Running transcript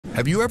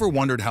Have you ever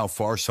wondered how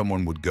far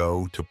someone would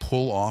go to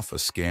pull off a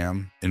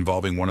scam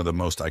involving one of the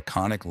most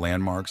iconic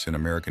landmarks in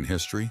American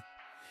history?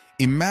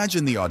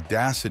 Imagine the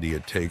audacity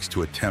it takes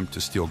to attempt to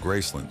steal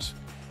Graceland's,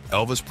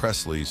 Elvis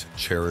Presley's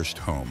cherished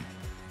home.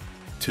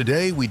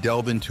 Today, we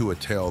delve into a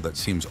tale that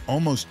seems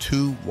almost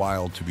too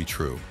wild to be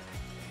true.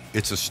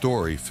 It's a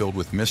story filled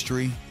with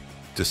mystery,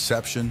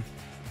 deception,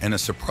 and a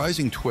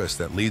surprising twist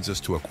that leads us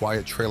to a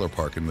quiet trailer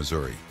park in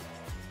Missouri.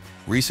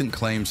 Recent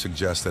claims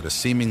suggest that a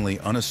seemingly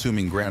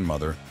unassuming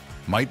grandmother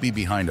might be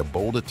behind a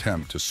bold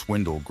attempt to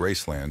swindle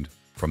Graceland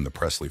from the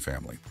Presley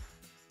family.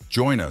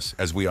 Join us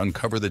as we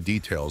uncover the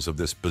details of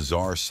this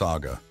bizarre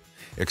saga,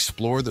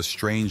 explore the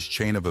strange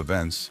chain of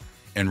events,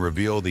 and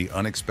reveal the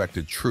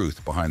unexpected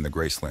truth behind the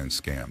Graceland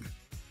scam.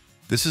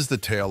 This is the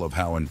tale of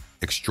how an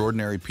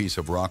extraordinary piece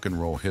of rock and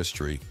roll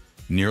history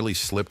nearly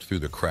slipped through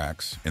the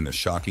cracks and the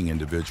shocking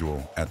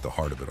individual at the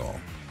heart of it all.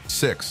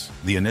 6.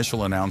 The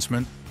initial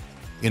announcement.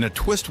 In a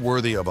twist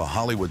worthy of a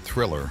Hollywood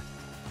thriller,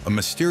 a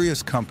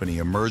mysterious company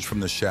emerged from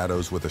the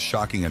shadows with a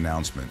shocking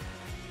announcement.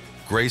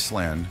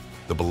 Graceland,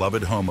 the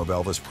beloved home of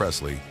Elvis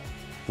Presley,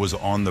 was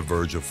on the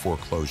verge of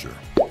foreclosure.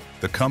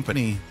 The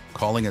company,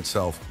 calling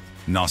itself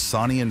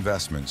Naussany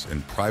Investments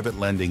and Private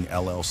Lending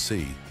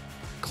LLC,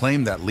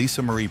 claimed that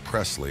Lisa Marie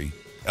Presley,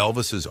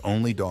 Elvis's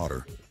only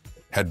daughter,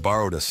 had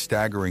borrowed a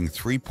staggering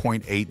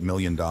 $3.8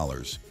 million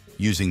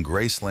using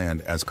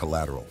Graceland as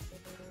collateral.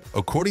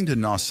 According to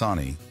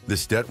Naussany,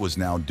 this debt was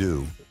now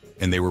due,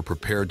 and they were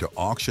prepared to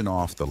auction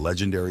off the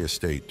legendary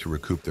estate to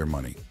recoup their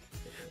money.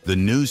 The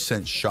news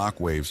sent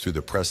shockwaves through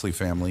the Presley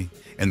family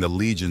and the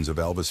legions of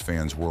Elvis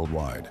fans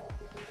worldwide.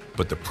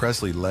 But the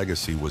Presley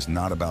legacy was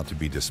not about to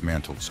be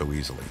dismantled so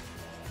easily.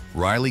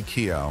 Riley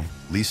Keough,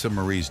 Lisa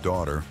Marie's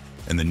daughter,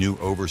 and the new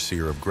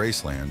overseer of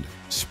Graceland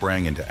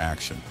sprang into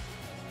action.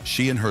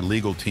 She and her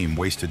legal team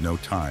wasted no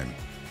time,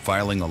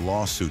 filing a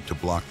lawsuit to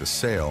block the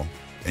sale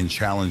and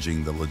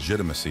challenging the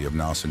legitimacy of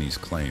Naussany's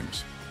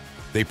claims.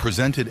 They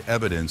presented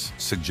evidence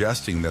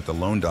suggesting that the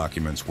loan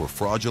documents were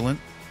fraudulent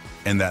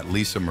and that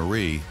Lisa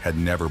Marie had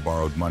never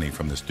borrowed money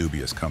from this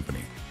dubious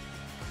company.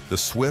 The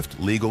swift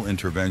legal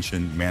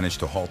intervention managed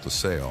to halt the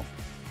sale,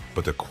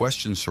 but the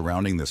questions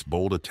surrounding this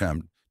bold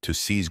attempt to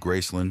seize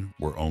Graceland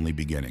were only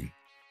beginning.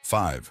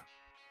 5.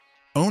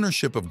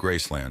 Ownership of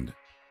Graceland.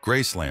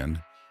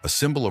 Graceland, a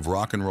symbol of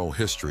rock and roll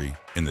history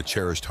in the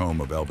cherished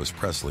home of Elvis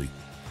Presley,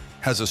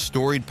 has a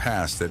storied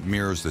past that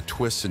mirrors the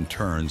twists and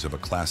turns of a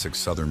classic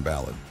Southern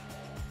ballad.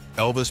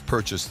 Elvis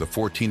purchased the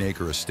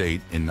 14-acre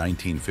estate in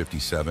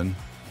 1957,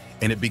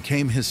 and it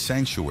became his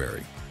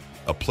sanctuary,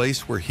 a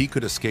place where he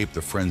could escape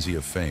the frenzy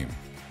of fame.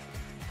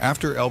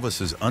 After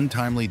Elvis's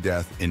untimely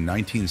death in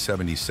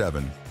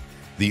 1977,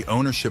 the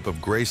ownership of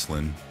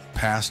Graceland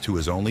passed to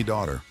his only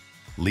daughter,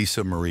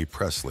 Lisa Marie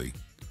Presley,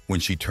 when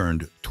she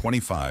turned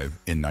 25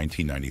 in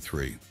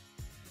 1993.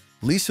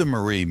 Lisa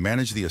Marie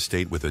managed the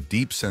estate with a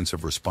deep sense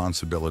of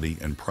responsibility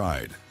and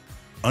pride,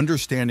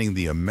 understanding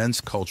the immense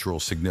cultural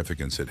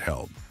significance it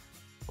held.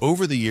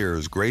 Over the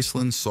years,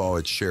 Graceland saw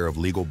its share of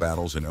legal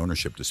battles and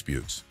ownership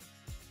disputes.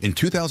 In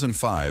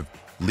 2005,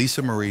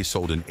 Lisa Marie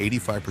sold an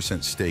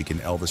 85% stake in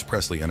Elvis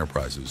Presley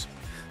Enterprises,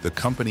 the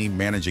company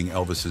managing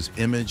Elvis's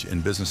image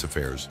and business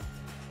affairs,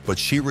 but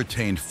she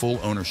retained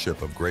full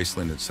ownership of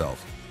Graceland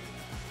itself.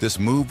 This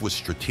move was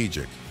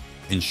strategic,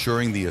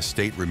 ensuring the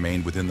estate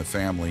remained within the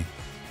family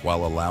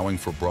while allowing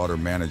for broader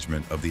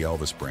management of the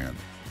Elvis brand.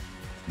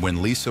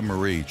 When Lisa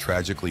Marie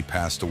tragically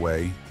passed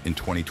away in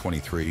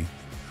 2023,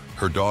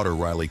 her daughter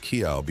Riley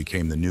Keough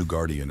became the new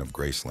guardian of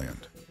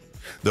Graceland.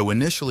 Though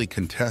initially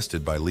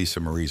contested by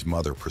Lisa Marie's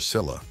mother,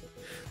 Priscilla,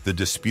 the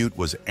dispute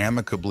was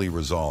amicably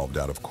resolved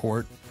out of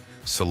court,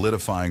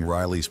 solidifying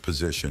Riley's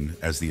position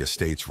as the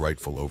estate's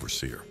rightful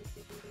overseer.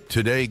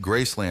 Today,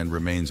 Graceland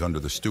remains under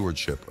the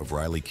stewardship of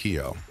Riley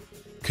Keough,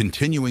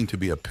 continuing to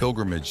be a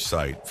pilgrimage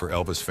site for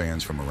Elvis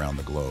fans from around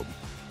the globe.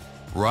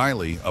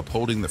 Riley,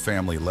 upholding the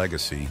family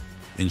legacy,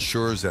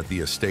 ensures that the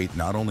estate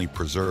not only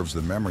preserves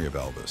the memory of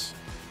Elvis,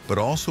 but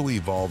also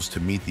evolves to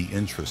meet the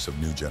interests of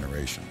new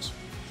generations.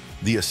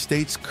 The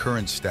estate's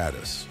current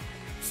status,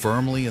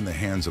 firmly in the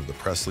hands of the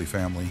Presley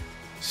family,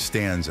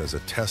 stands as a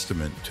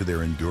testament to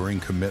their enduring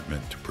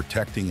commitment to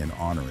protecting and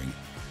honoring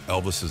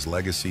Elvis's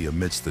legacy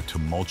amidst the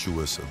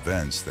tumultuous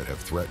events that have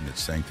threatened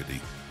its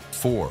sanctity.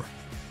 4.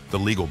 The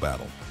legal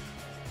battle.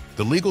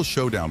 The legal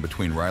showdown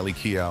between Riley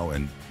Keough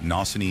and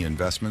Naussany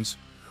Investments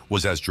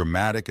was as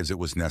dramatic as it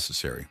was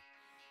necessary.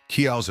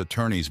 Keough's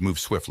attorneys moved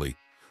swiftly,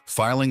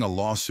 filing a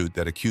lawsuit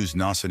that accused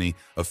Naussany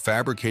of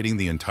fabricating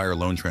the entire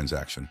loan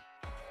transaction.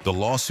 The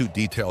lawsuit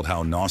detailed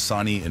how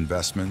Naussany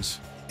Investments,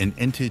 an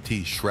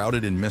entity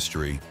shrouded in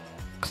mystery,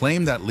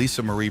 claimed that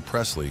Lisa Marie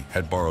Presley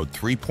had borrowed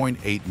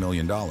 $3.8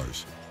 million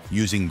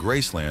using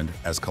Graceland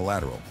as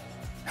collateral.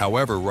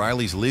 However,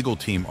 Riley's legal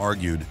team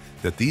argued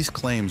that these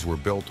claims were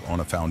built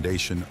on a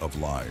foundation of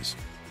lies.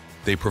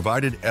 They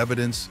provided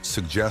evidence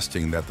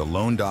suggesting that the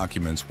loan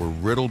documents were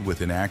riddled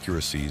with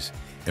inaccuracies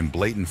and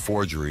blatant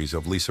forgeries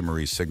of Lisa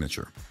Marie's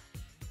signature.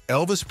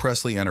 Elvis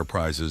Presley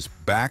Enterprises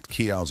backed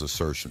Keough's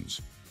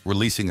assertions,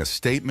 releasing a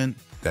statement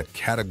that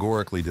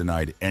categorically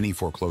denied any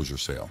foreclosure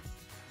sale.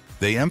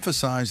 They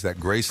emphasized that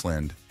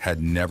Graceland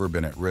had never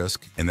been at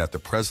risk and that the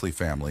Presley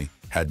family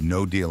had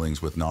no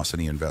dealings with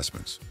Naussany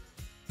investments.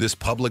 This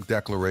public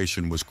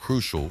declaration was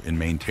crucial in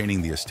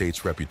maintaining the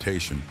estate's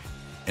reputation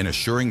and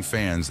assuring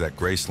fans that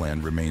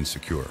Graceland remained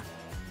secure.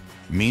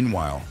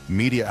 Meanwhile,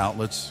 media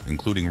outlets,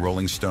 including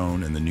Rolling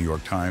Stone and the New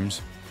York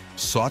Times,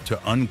 sought to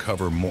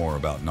uncover more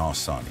about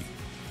Naussany.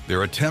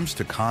 Their attempts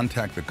to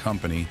contact the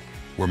company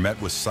were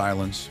met with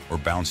silence or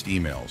bounced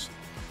emails,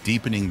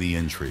 deepening the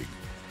intrigue.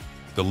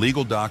 The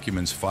legal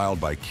documents filed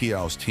by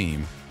Keough's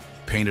team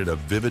painted a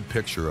vivid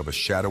picture of a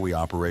shadowy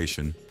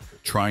operation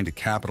trying to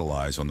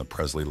capitalize on the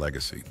Presley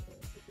legacy.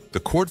 The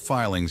court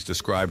filings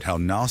described how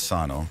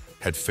Naussany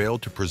had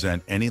failed to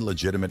present any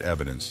legitimate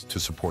evidence to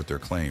support their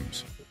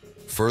claims,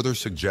 further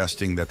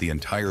suggesting that the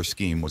entire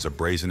scheme was a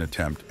brazen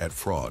attempt at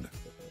fraud.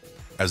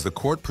 As the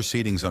court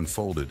proceedings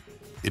unfolded,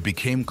 it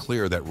became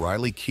clear that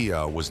Riley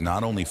Keough was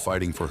not only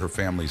fighting for her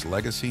family's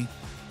legacy,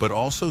 but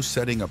also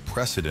setting a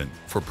precedent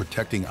for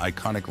protecting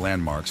iconic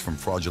landmarks from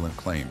fraudulent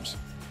claims.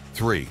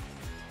 3.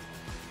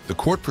 The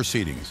court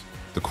proceedings.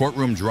 The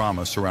courtroom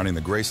drama surrounding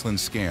the Graceland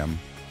scam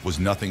was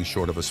nothing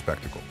short of a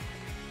spectacle.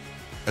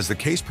 As the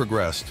case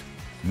progressed,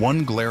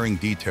 one glaring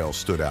detail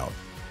stood out: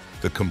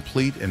 the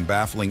complete and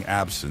baffling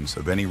absence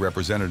of any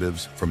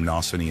representatives from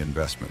Naussany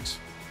Investments.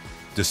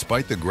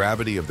 Despite the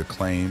gravity of the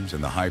claims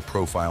and the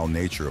high-profile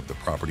nature of the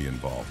property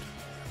involved,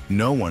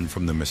 no one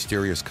from the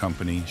mysterious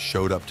company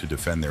showed up to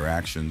defend their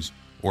actions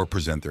or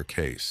present their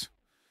case.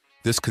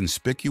 This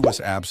conspicuous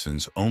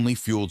absence only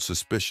fueled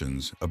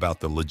suspicions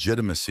about the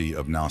legitimacy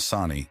of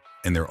Naussany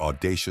and their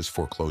audacious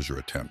foreclosure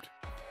attempt.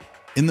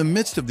 In the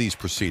midst of these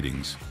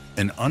proceedings,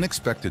 an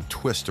unexpected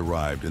twist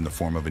arrived in the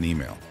form of an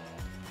email.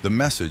 The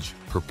message,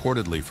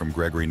 purportedly from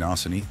Gregory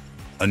Naussany,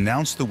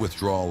 announced the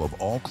withdrawal of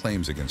all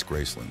claims against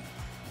Graceland.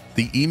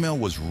 The email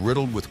was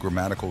riddled with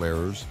grammatical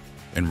errors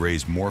and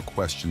raised more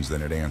questions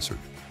than it answered.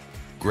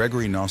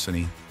 Gregory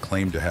Naussany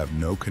claimed to have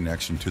no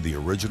connection to the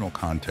original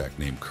contact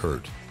named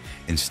Kurt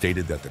and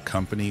stated that the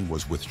company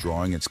was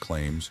withdrawing its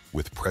claims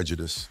with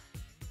prejudice,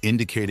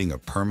 indicating a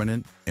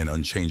permanent and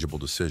unchangeable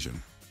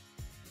decision.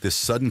 This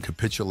sudden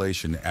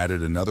capitulation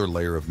added another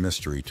layer of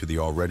mystery to the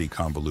already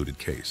convoluted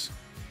case.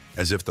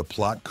 As if the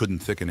plot couldn't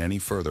thicken any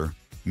further,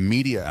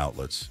 media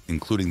outlets,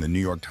 including the New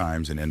York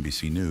Times and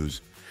NBC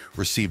News,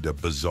 received a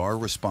bizarre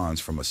response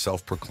from a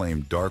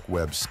self-proclaimed dark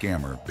web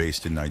scammer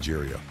based in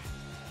Nigeria.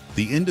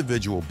 The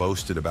individual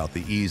boasted about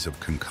the ease of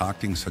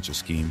concocting such a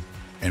scheme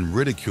and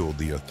ridiculed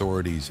the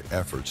authorities'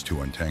 efforts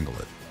to untangle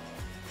it.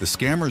 The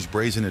scammer's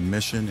brazen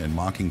admission and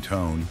mocking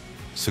tone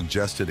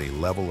suggested a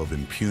level of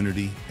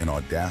impunity and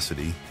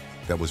audacity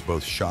that was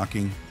both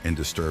shocking and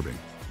disturbing.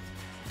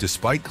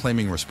 Despite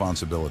claiming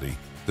responsibility,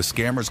 the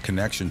scammer's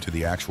connection to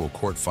the actual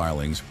court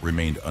filings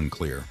remained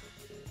unclear.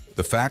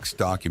 The fax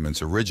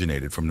documents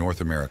originated from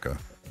North America,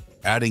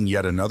 adding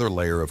yet another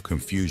layer of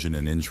confusion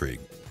and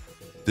intrigue.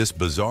 This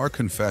bizarre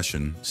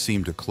confession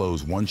seemed to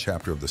close one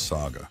chapter of the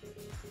saga,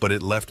 but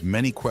it left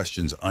many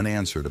questions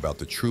unanswered about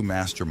the true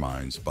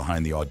masterminds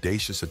behind the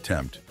audacious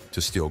attempt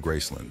to steal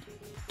Graceland.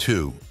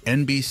 2.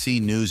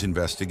 NBC News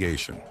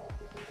investigation.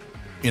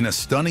 In a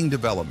stunning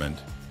development,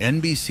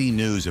 NBC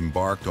News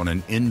embarked on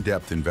an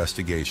in-depth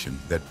investigation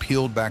that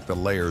peeled back the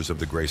layers of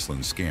the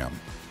Graceland scam,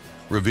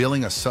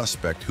 revealing a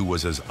suspect who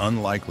was as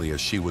unlikely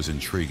as she was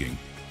intriguing.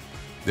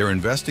 Their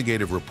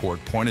investigative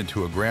report pointed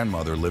to a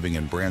grandmother living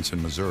in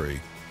Branson, Missouri,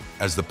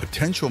 as the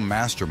potential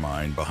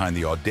mastermind behind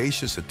the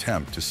audacious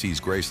attempt to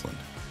seize Graceland.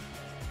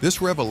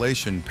 This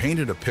revelation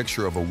painted a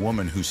picture of a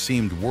woman who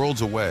seemed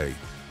worlds away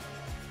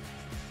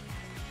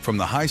from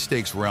the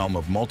high-stakes realm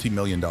of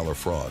multi-million-dollar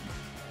fraud.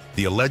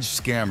 The alleged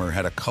scammer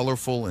had a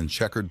colorful and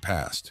checkered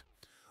past.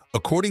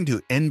 According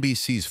to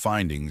NBC's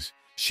findings,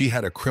 she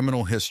had a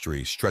criminal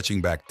history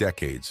stretching back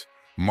decades,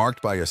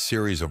 marked by a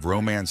series of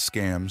romance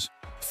scams,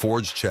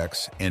 forged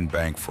checks, and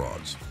bank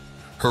frauds.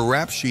 Her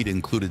rap sheet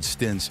included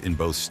stints in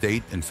both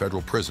state and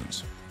federal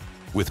prisons,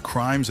 with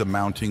crimes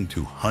amounting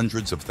to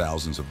hundreds of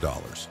thousands of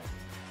dollars.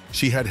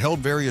 She had held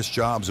various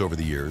jobs over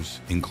the years,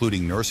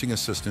 including nursing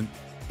assistant,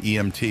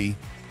 EMT,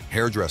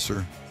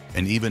 hairdresser,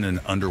 and even an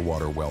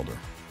underwater welder.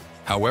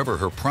 However,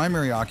 her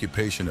primary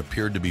occupation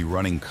appeared to be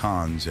running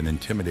cons and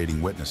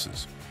intimidating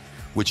witnesses,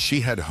 which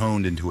she had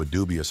honed into a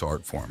dubious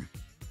art form.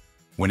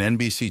 When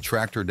NBC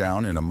tracked her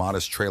down in a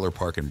modest trailer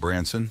park in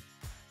Branson,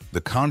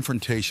 the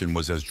confrontation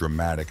was as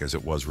dramatic as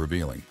it was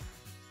revealing.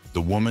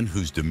 The woman,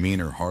 whose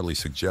demeanor hardly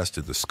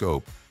suggested the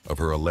scope of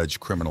her alleged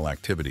criminal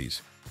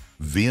activities,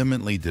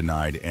 vehemently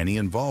denied any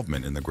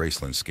involvement in the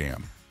Graceland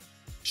scam.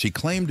 She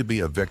claimed to be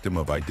a victim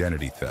of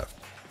identity theft,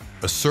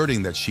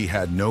 asserting that she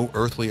had no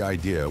earthly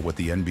idea what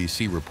the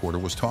NBC reporter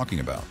was talking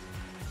about.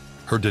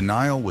 Her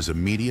denial was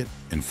immediate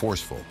and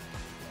forceful,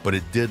 but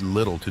it did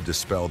little to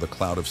dispel the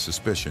cloud of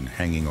suspicion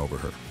hanging over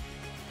her.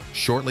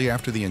 Shortly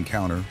after the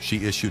encounter,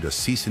 she issued a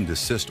cease and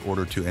desist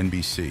order to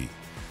NBC,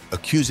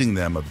 accusing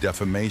them of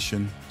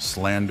defamation,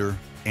 slander,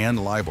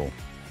 and libel,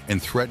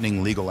 and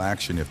threatening legal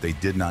action if they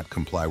did not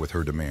comply with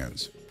her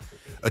demands.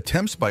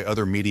 Attempts by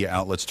other media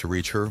outlets to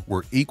reach her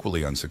were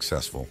equally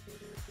unsuccessful,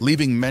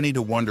 leaving many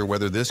to wonder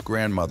whether this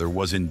grandmother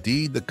was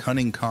indeed the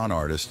cunning con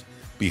artist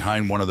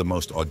behind one of the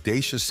most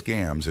audacious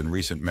scams in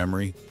recent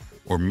memory,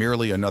 or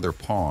merely another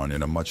pawn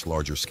in a much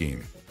larger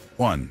scheme.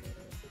 1.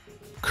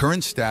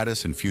 Current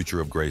status and future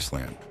of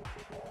Graceland.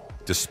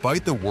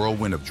 Despite the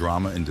whirlwind of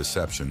drama and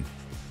deception,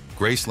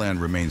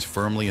 Graceland remains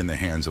firmly in the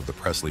hands of the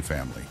Presley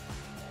family,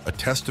 a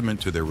testament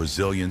to their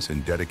resilience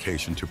and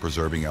dedication to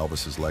preserving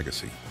Elvis's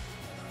legacy.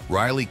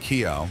 Riley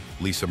Keough,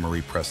 Lisa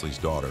Marie Presley's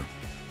daughter,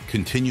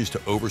 continues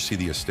to oversee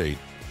the estate,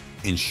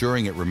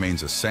 ensuring it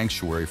remains a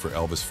sanctuary for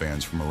Elvis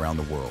fans from around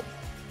the world.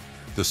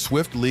 The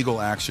swift legal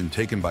action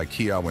taken by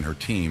Keough and her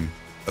team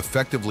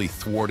effectively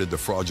thwarted the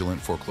fraudulent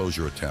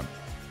foreclosure attempt,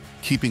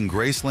 keeping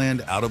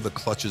Graceland out of the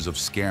clutches of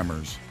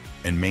scammers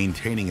and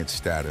maintaining its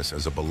status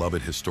as a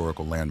beloved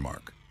historical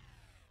landmark.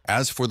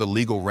 As for the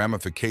legal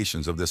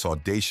ramifications of this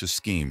audacious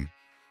scheme,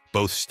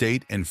 both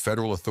state and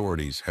federal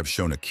authorities have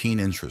shown a keen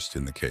interest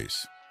in the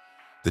case.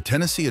 The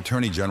Tennessee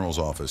Attorney General's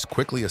office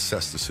quickly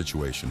assessed the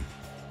situation,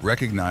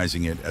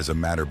 recognizing it as a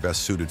matter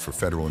best suited for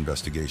federal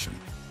investigation.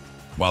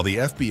 While the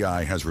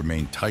FBI has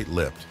remained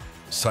tight-lipped,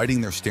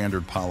 citing their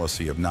standard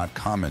policy of not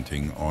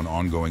commenting on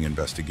ongoing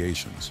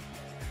investigations,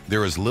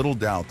 there is little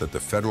doubt that the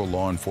federal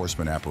law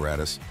enforcement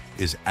apparatus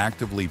is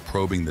actively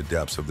probing the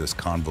depths of this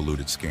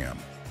convoluted scam.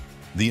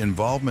 The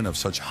involvement of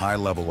such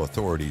high-level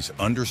authorities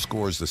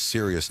underscores the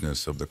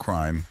seriousness of the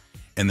crime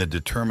and the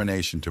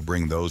determination to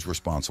bring those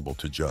responsible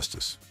to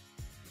justice.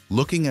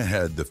 Looking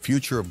ahead, the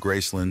future of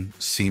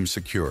Graceland seems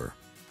secure,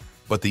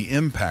 but the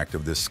impact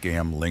of this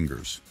scam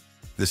lingers.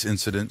 This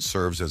incident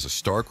serves as a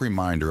stark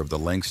reminder of the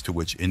lengths to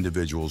which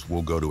individuals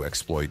will go to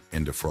exploit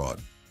and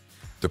defraud.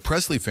 The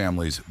Presley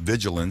family's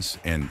vigilance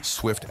and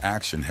swift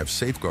action have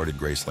safeguarded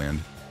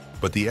Graceland,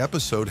 but the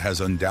episode has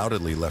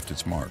undoubtedly left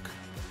its mark.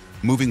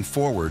 Moving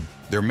forward,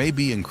 there may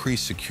be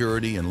increased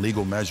security and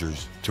legal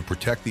measures to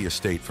protect the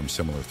estate from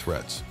similar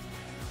threats.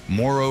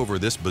 Moreover,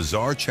 this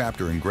bizarre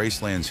chapter in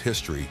Graceland's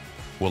history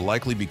will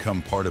likely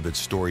become part of its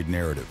storied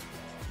narrative,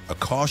 a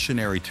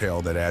cautionary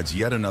tale that adds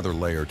yet another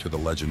layer to the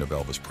legend of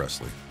Elvis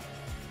Presley.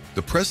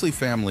 The Presley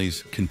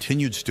family's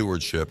continued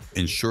stewardship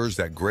ensures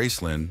that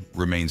Graceland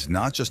remains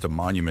not just a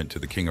monument to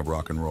the King of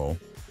Rock and Roll,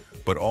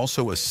 but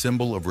also a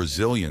symbol of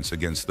resilience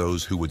against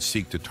those who would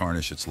seek to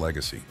tarnish its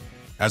legacy.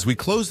 As we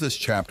close this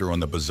chapter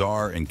on the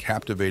bizarre and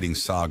captivating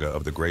saga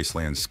of the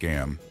Graceland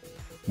scam,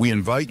 we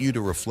invite you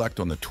to reflect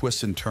on the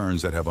twists and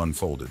turns that have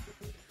unfolded.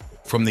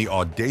 From the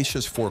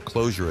audacious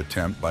foreclosure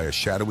attempt by a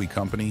shadowy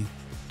company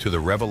to the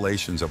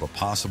revelations of a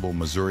possible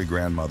Missouri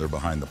grandmother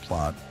behind the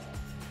plot,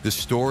 this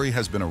story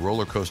has been a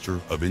roller coaster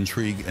of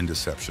intrigue and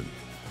deception.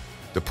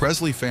 The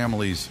Presley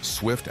family's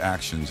swift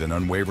actions and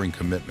unwavering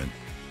commitment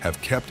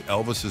have kept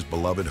Elvis's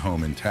beloved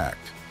home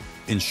intact,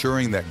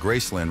 ensuring that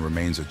Graceland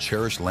remains a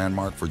cherished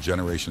landmark for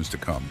generations to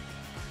come.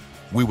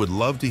 We would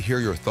love to hear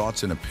your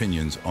thoughts and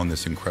opinions on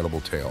this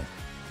incredible tale.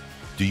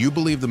 Do you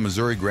believe the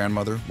Missouri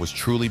grandmother was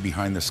truly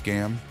behind the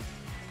scam?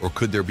 Or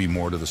could there be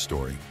more to the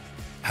story?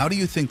 How do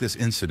you think this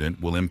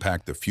incident will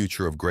impact the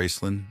future of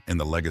Graceland and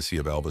the legacy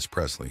of Elvis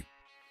Presley?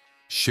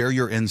 Share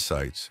your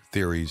insights,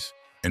 theories,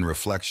 and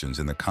reflections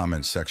in the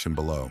comments section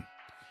below.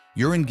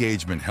 Your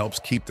engagement helps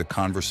keep the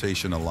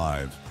conversation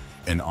alive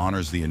and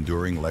honors the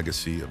enduring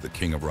legacy of the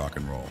King of Rock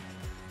and Roll.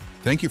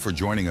 Thank you for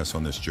joining us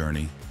on this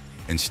journey,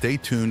 and stay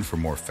tuned for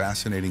more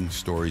fascinating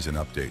stories and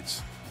updates.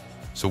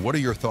 So what are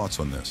your thoughts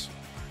on this?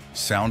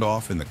 Sound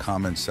off in the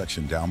comments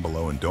section down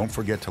below, and don't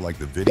forget to like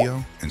the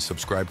video and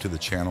subscribe to the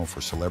channel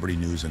for celebrity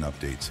news and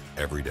updates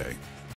every day.